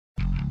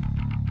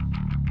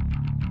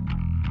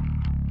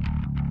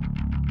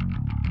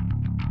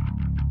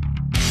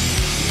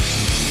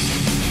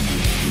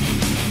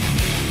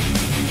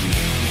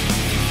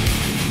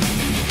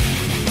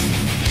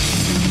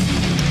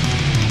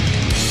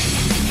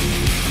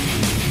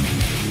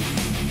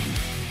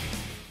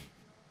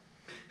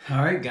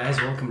All right, guys,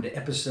 welcome to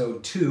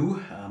episode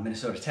 2.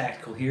 Minnesota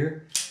Tactical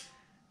here.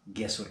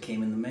 Guess what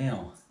came in the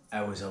mail?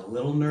 I was a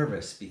little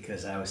nervous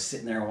because I was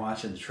sitting there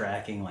watching the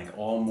tracking like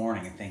all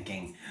morning and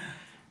thinking,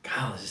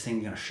 God, is this thing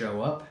going to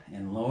show up?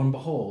 And lo and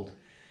behold,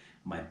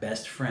 my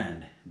best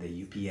friend,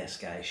 the UPS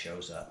guy,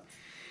 shows up.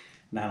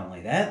 Not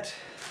only that,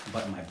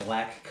 but my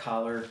black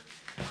collar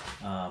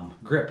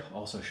grip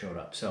also showed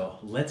up. So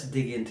let's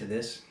dig into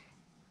this.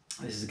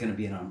 This is going to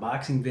be an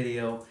unboxing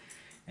video,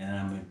 and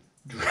I'm going to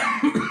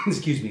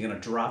excuse me, gonna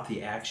drop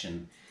the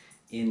action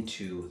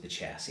into the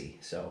chassis.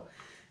 So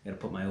I gotta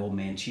put my old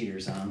man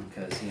cheaters on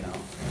because, you know,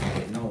 I'm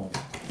getting old.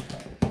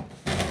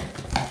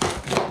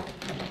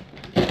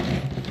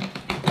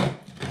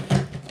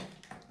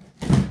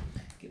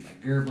 Get my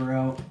Gerber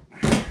out.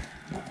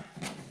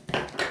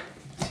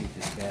 See what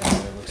this bad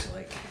boy looks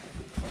like.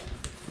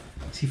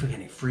 See if we get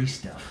any free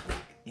stuff, like,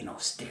 you know,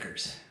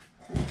 stickers.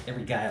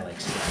 Every guy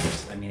likes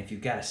stickers. I mean, if you've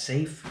got a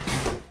safe,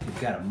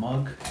 you've got a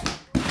mug,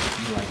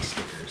 you like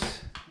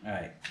stickers. All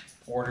right,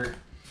 order.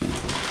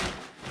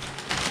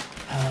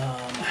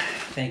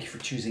 Thank you for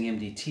choosing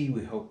MDT.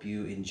 We hope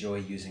you enjoy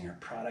using our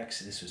products.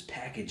 This was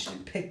packaged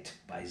and picked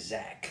by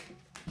Zach.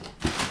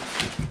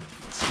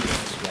 Let's see what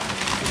else we got.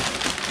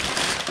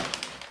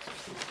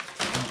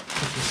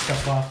 Put this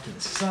stuff off to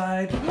the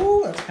side.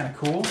 Ooh, that's kind of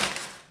cool.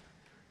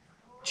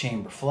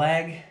 Chamber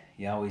flag.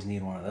 You always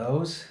need one of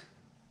those.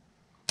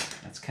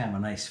 That's kind of a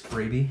nice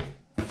freebie.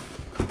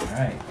 All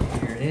right,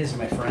 here it is,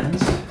 my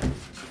friends.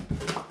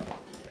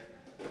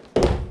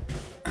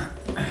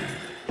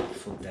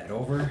 Flip that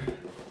over.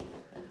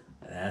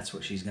 That's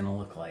what she's gonna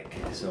look like.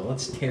 So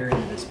let's tear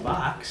into this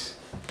box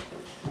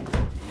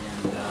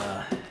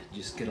and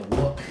just get a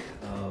look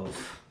of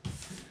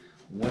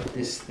what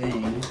this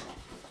thing.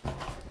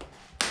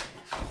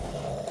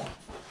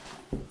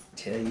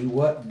 Tell you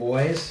what,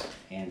 boys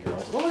and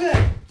girls. Oh, look at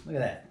that! Look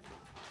at that.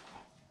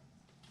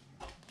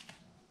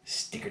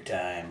 Sticker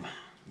time.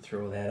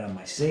 Throw that on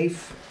my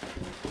safe.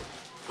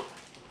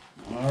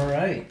 All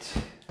right.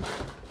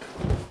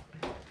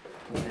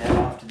 Put that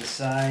off to the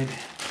side.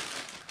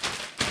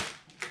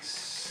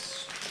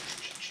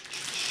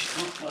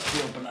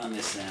 Let's open on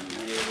this end.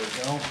 There we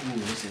go. Ooh,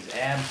 this is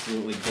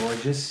absolutely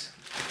gorgeous.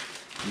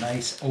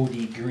 Nice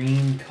OD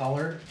green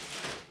color.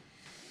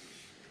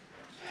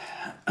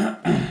 Look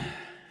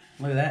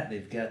at that.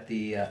 They've got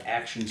the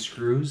action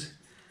screws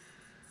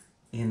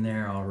in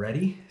there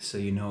already, so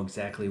you know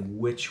exactly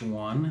which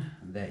one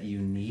that you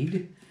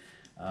need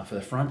for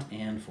the front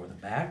and for the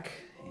back.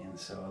 And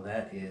so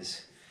that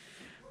is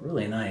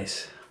really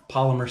nice.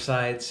 Polymer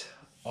sides,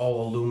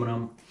 all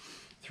aluminum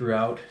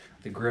throughout.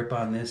 The grip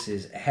on this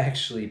is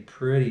actually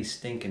pretty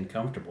stinking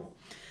comfortable.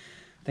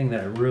 The thing that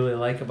I really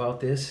like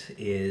about this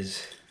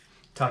is,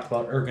 talked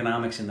about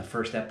ergonomics in the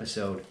first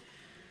episode,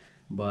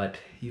 but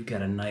you've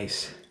got a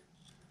nice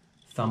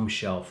thumb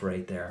shelf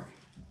right there.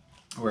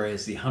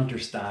 Whereas the Hunter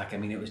stock, I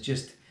mean, it was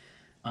just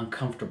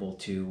uncomfortable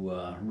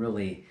to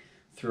really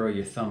throw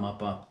your thumb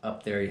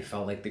up there. You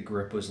felt like the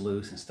grip was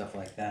loose and stuff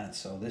like that.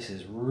 So this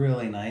is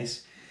really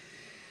nice.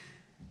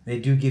 They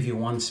do give you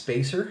one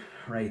spacer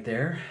right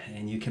there,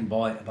 and you can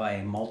buy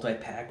a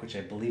multi-pack, which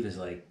I believe is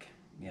like,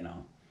 you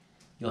know,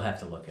 you'll have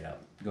to look it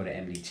up. Go to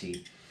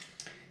MDT.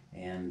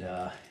 And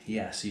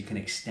yeah, so you can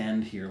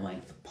extend your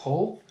length of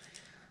pull.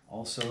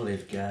 Also,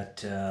 they've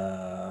got,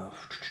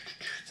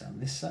 it's on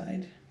this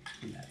side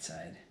and that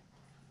side.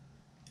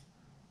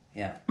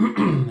 Yeah,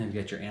 they've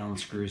got your Allen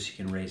screws. You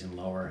can raise and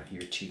lower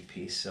your cheek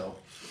piece. So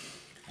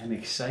I'm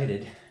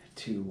excited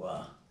to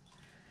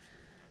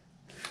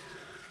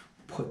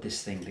put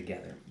this thing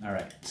together. All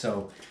right,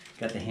 so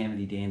got the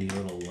handy dandy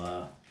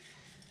little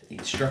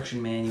instruction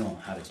manual on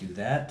how to do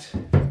that.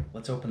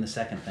 Let's open the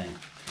second thing.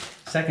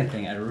 Second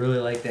thing, I really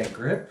like that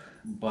grip,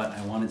 but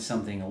I wanted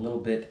something a little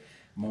bit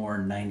more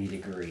 90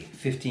 degree.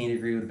 15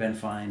 degree would have been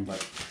fine,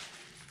 but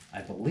I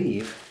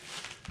believe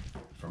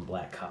from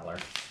Black Collar,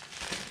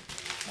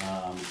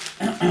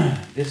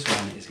 this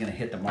one is going to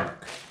hit the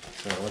mark.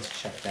 So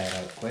let's check that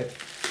out quick.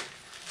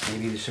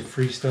 Maybe there's some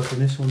free stuff in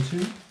this one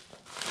too.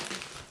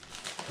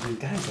 I mean,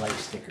 guys like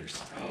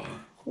stickers.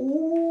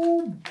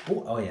 Oh,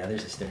 boy. Oh yeah,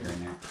 there's a sticker in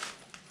there.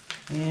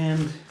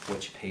 And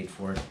what you paid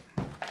for it.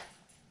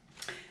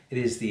 It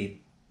is the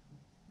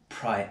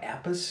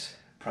Priapus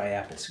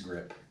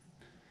grip.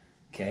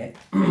 Okay,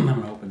 I'm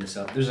gonna open this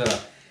up. There's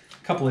a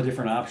couple of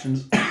different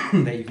options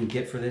that you can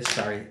get for this.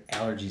 Sorry,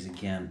 allergies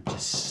again,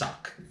 just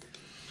suck.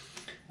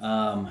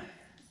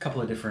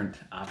 Couple of different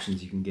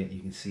options you can get. You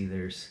can see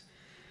there's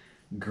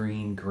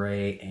green,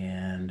 gray,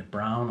 and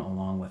brown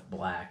along with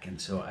black. And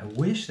so I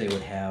wish they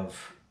would have,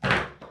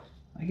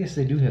 I guess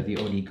they do have the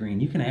OD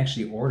green. You can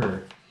actually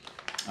order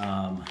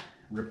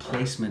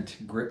replacement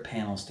grip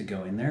panels to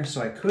go in there.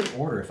 So I could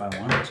order, if I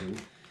wanted to,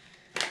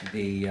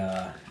 the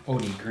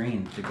OD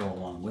green to go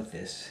along with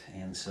this.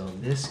 And so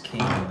this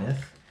came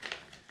with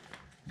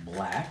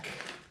black,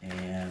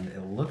 and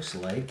it looks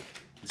like,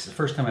 it's the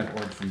first time I've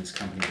ordered from this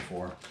company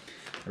before.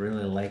 I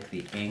really like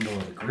the angle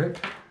of the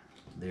grip.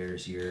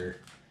 There's your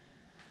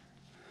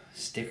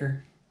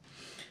sticker.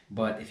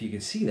 But if you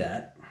can see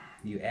that,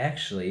 you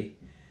actually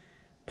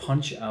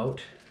punch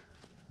out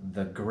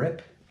the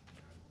grip.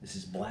 This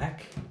is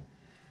black,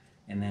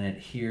 and then it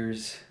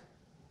adheres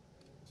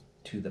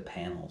to the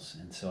panels,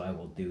 and so I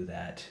will do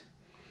that.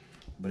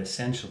 But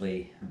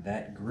essentially,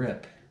 that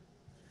grip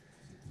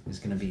is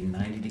going to be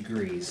 90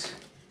 degrees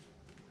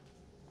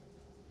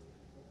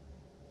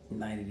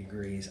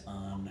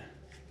on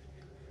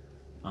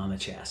the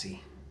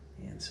chassis,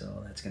 and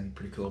so that's going to be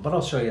pretty cool. But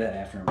I'll show you that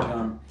after I'm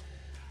done.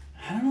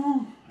 I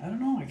don't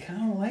know. I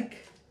kind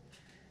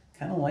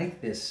of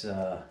like this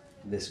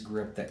this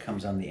grip that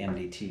comes on the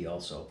MDT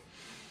also.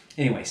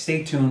 Anyway,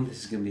 stay tuned.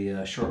 This is going to be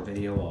a short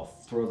video. I'll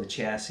throw the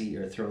chassis,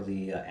 or throw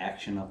the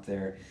action up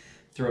there,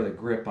 throw the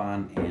grip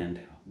on, and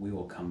we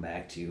will come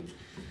back to you.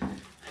 I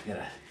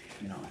gotta,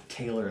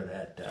 tailor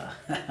that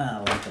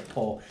like the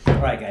pull. All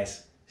right,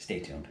 guys, stay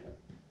tuned.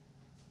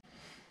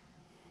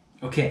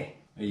 Okay,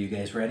 are you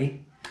guys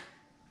ready?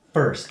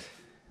 First,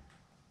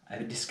 I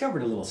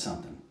discovered a little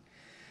something.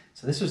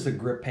 So this was the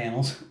grip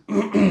panels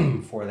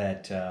for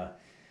that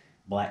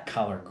black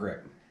collar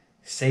grip.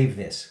 Save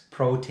this,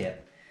 pro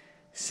tip.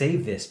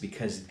 Save this,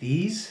 because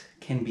these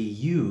can be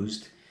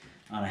used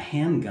on a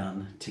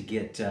handgun to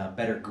get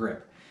better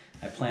grip.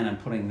 I plan on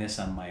putting this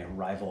on my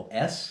Rival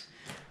S,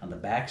 on the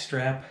back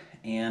strap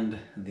and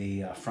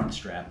the front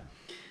strap,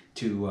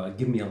 to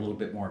give me a little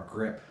bit more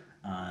grip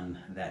on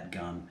that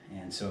gun.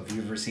 And so if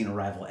you've ever seen a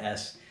Rival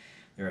S,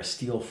 they're a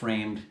steel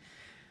framed,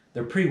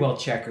 they're pretty well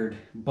checkered,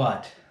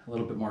 but a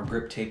little bit more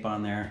grip tape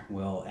on there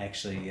will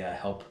actually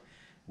help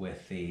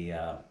with the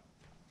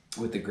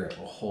grip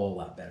a whole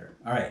lot better.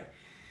 All right,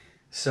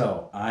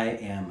 so I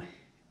am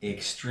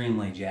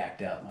extremely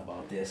jacked up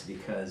about this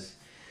because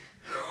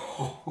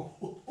I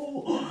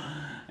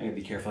gotta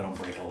be careful I don't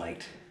break a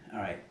light. All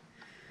right,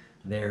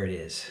 there it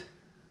is.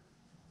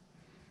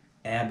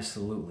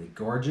 Absolutely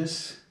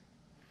gorgeous.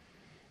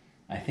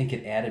 I think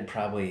it added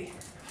probably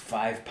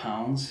 5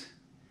 pounds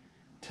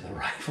to the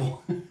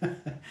rifle.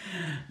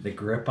 The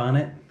grip on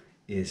it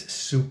is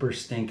super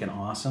stinking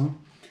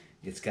awesome.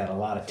 It's got a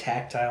lot of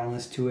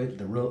tactileness to it.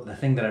 The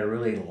thing that I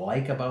really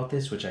like about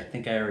this, which I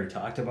think I already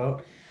talked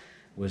about,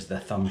 was the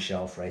thumb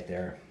shelf right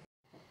there.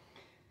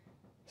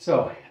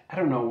 So I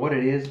don't know what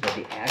it is, but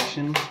the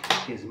action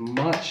is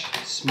much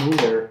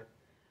smoother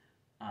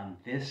on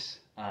this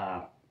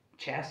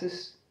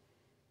chassis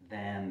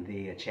than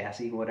the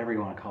chassis, whatever you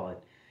want to call it,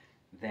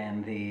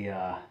 than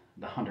the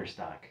Hunter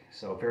stock.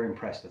 So very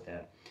impressed with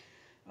that.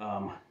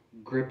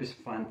 Grip is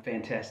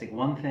fantastic.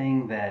 One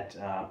thing that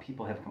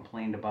people have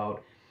complained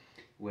about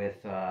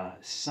with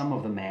some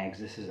of the mags,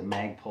 this is a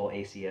Magpul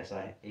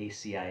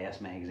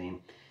ACIS magazine,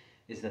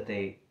 is that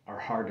they are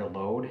hard to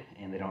load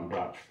and they don't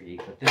drop free.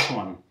 But this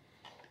one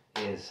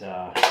is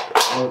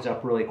loads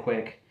up really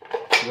quick,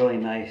 really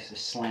nice.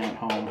 Just slam it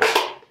home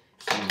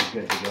and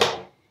you're good to go.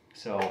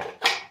 So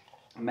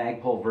a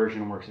Magpul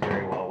version works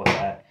very well with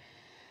that.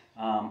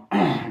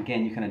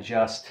 Again, you can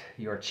adjust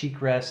your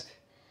cheek rest,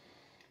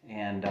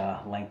 and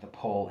length of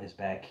pull is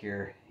back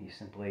here. You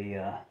simply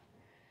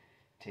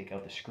take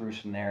out the screws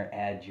from there,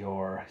 add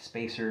your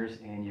spacers,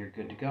 and you're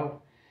good to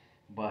go.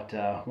 But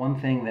one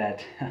thing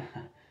that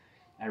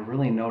I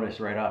really noticed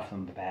right off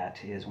from the bat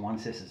is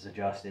once this is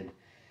adjusted,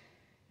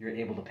 you're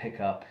able to pick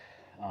up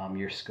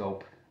your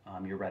scope,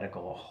 your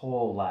reticle a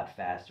whole lot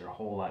faster, a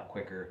whole lot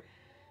quicker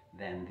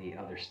than the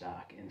other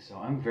stock. And so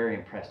I'm very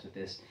impressed with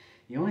this.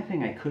 The only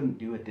thing I couldn't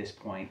do at this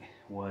point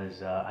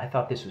was I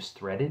thought this was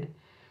threaded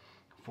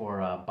for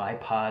a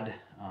bipod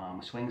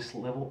sling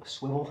swivel,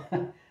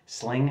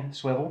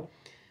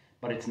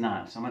 but it's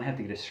not. So I'm gonna have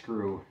to get a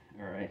screw,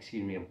 or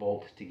excuse me, a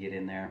bolt to get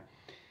in there,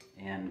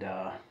 and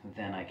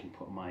then I can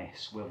put my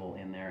swivel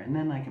in there, and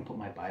then I can put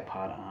my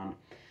bipod on.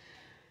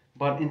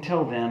 But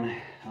until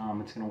then,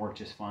 it's gonna work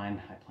just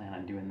fine. I plan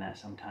on doing that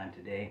sometime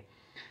today.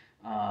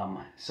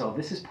 So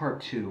this is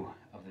part 2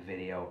 of the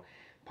video.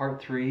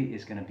 Part 3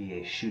 is going to be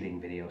a shooting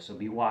video, so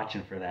be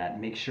watching for that.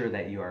 Make sure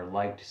that you are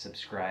liked,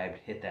 subscribed,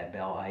 hit that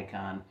bell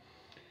icon,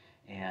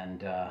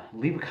 and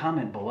leave a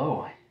comment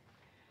below.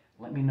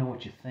 Let me know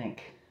what you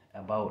think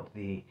about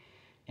the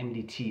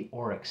MDT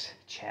Oryx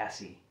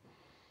Chassis.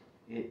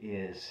 It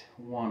is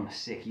one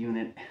sick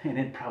unit, and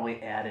it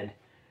probably added,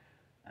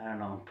 I don't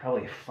know,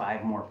 probably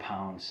 5 more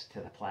pounds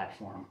to the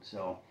platform.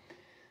 So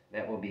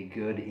that will be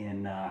good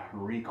in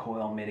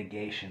recoil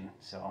mitigation.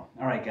 So,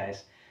 all right,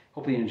 guys.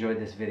 Hope you enjoyed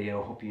this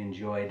video. Hope you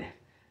enjoyed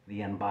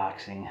the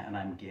unboxing, and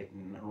I'm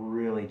getting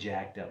really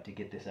jacked up to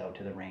get this out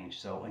to the range.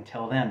 So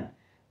until then,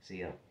 see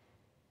ya.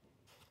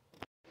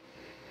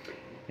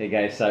 Hey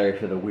guys, sorry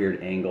for the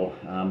weird angle.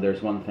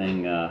 There's one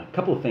thing, a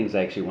couple of things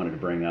I actually wanted to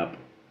bring up.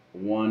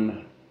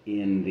 One,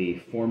 in the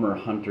former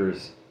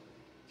Hunter's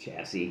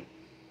chassis,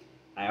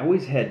 I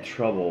always had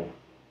trouble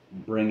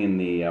bringing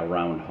the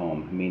round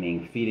home,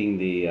 meaning feeding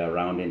the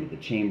round into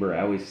the chamber.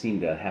 I always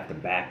seemed to have to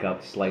back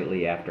up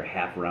slightly after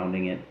half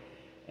rounding it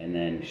and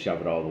then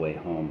shove it all the way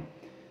home.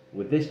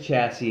 With this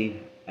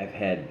chassis, I've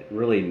had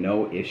really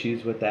no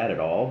issues with that at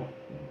all.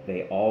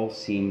 They all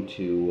seem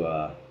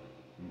to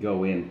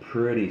go in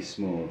pretty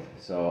smooth,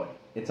 so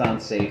it's on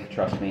safe,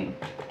 trust me.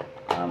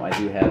 I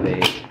do have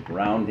a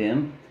round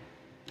in,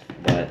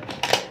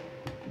 but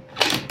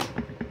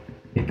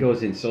it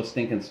goes in so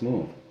stinking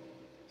smooth.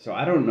 So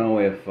I don't know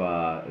if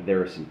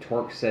there are some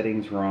torque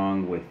settings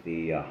wrong with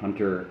the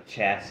Hunter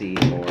chassis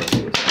or if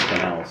it was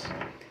something else,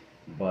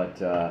 but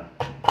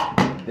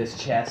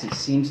this chassis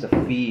seems to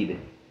feed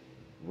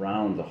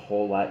rounds a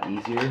whole lot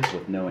easier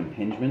with no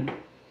impingement,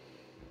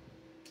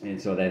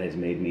 and so that has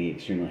made me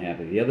extremely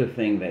happy. The other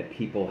thing that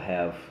people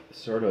have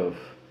sort of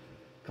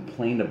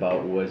complained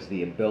about was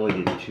the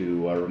ability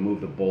to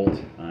remove the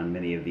bolt on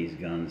many of these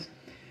guns.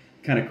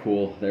 Kind of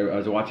cool. I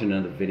was watching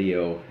another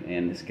video,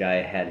 and this guy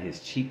had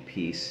his cheek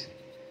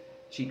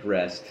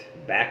rest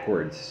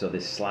backwards, so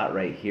this slot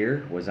right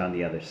here was on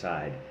the other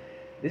side.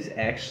 This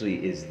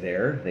actually is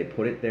there. They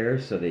put it there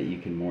so that you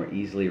can more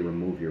easily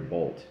remove your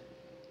bolt.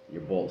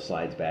 Your bolt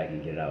slides back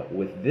and get it out.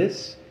 With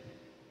this,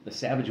 the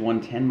Savage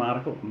 110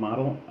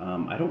 model,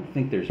 I don't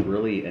think there's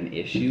really an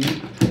issue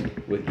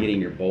with getting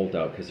your bolt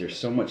out because there's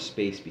so much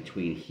space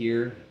between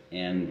here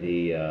and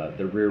the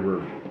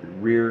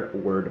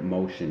rearward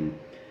motion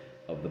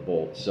of the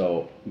bolt.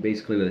 So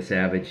basically with a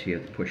Savage, you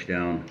have to push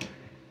down,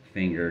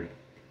 finger,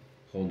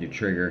 hold your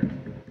trigger,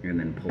 and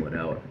then pull it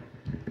out.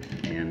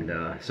 And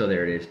so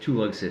there it is,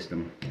 two-lug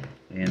system.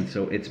 And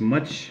so it's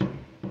much,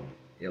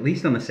 at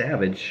least on the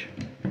Savage,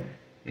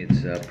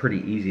 it's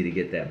pretty easy to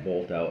get that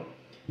bolt out.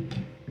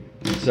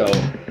 So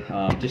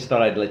just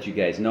thought I'd let you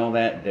guys know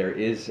that there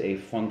is a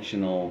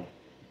functional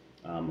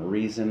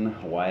reason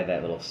why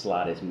that little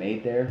slot is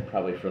made there,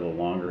 probably for the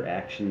longer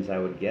actions, I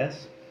would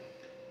guess.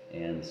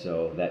 And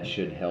so that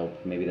should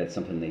help. Maybe that's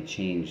something they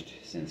changed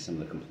since some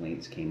of the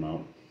complaints came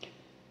out.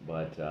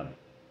 But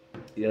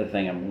the other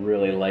thing I'm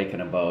really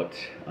liking about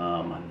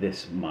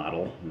this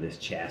model, this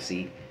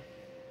chassis,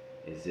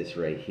 is this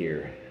right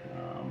here.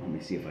 Let me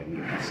see if I can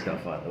get my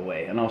stuff out of the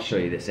way. And I'll show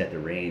you this at the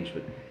range,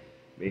 but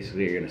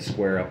basically you're going to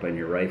square up on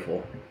your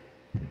rifle.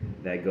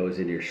 That goes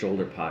into your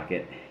shoulder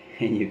pocket,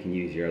 and you can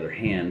use your other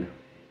hand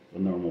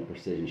with normal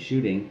precision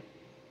shooting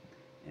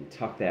and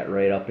tuck that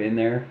right up in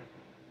there,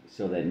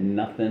 so that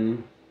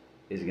nothing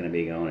is going to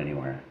be going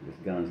anywhere. This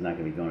gun's not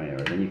going to be going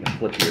anywhere. Then you can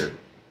flip your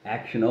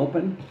action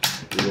open,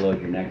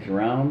 reload your next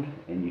round,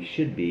 and you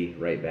should be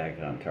right back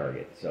on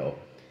target. So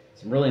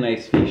some really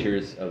nice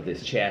features of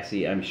this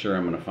chassis. I'm sure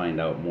I'm going to find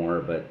out more,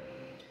 but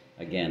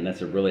again,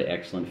 that's a really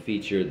excellent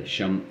feature.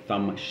 The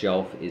thumb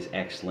shelf is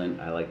excellent.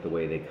 I like the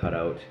way they cut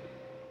out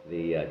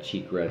the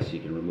cheek rest so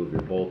you can remove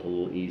your bolt a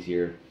little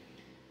easier.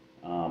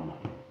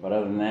 But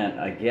other than that,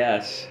 I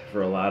guess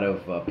for a lot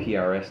of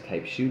PRS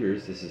type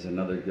shooters, this is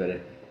another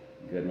good,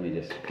 let me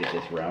just get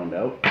this round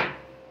out.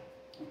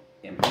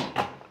 And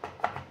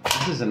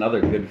this is another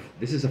good,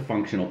 this is a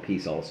functional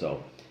piece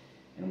also.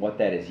 And what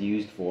that is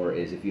used for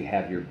is if you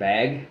have your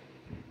bag,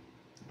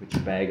 put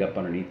your bag up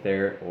underneath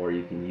there, or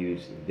you can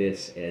use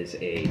this as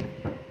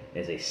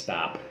a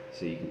stop.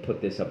 So you can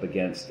put this up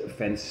against a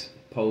fence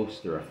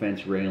post or a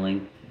fence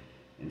railing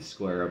and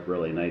square up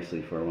really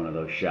nicely for one of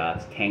those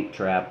shots. Tank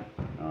trap,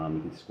 you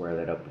can square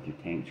that up with your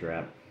tank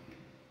trap.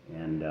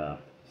 And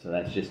so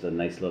that's just a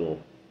nice little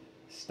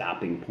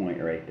stopping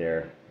point right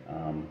there,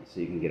 so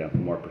you can get a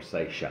more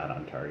precise shot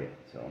on target.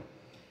 So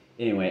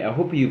anyway, I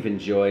hope you've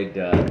enjoyed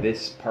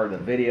this part of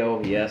the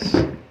video. Yes,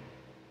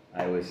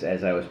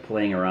 as I was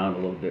playing around a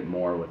little bit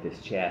more with this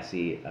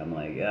chassis, I'm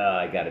like, oh,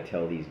 I got to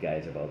tell these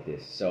guys about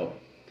this. So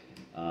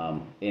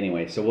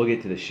anyway, so we'll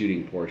get to the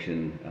shooting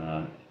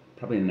portion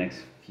probably in the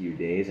next few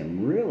days.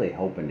 I'm really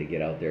hoping to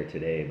get out there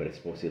today, but it's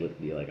supposed to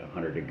be like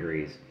 100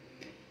 degrees.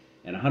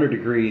 And 100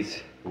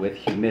 degrees with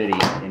humidity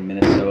in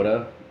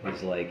Minnesota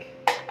is like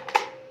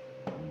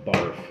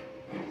barf.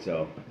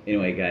 So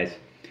anyway, guys,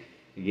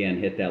 again,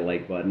 hit that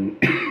like button,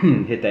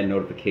 hit that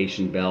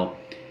notification bell,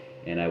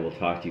 and I will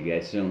talk to you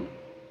guys soon.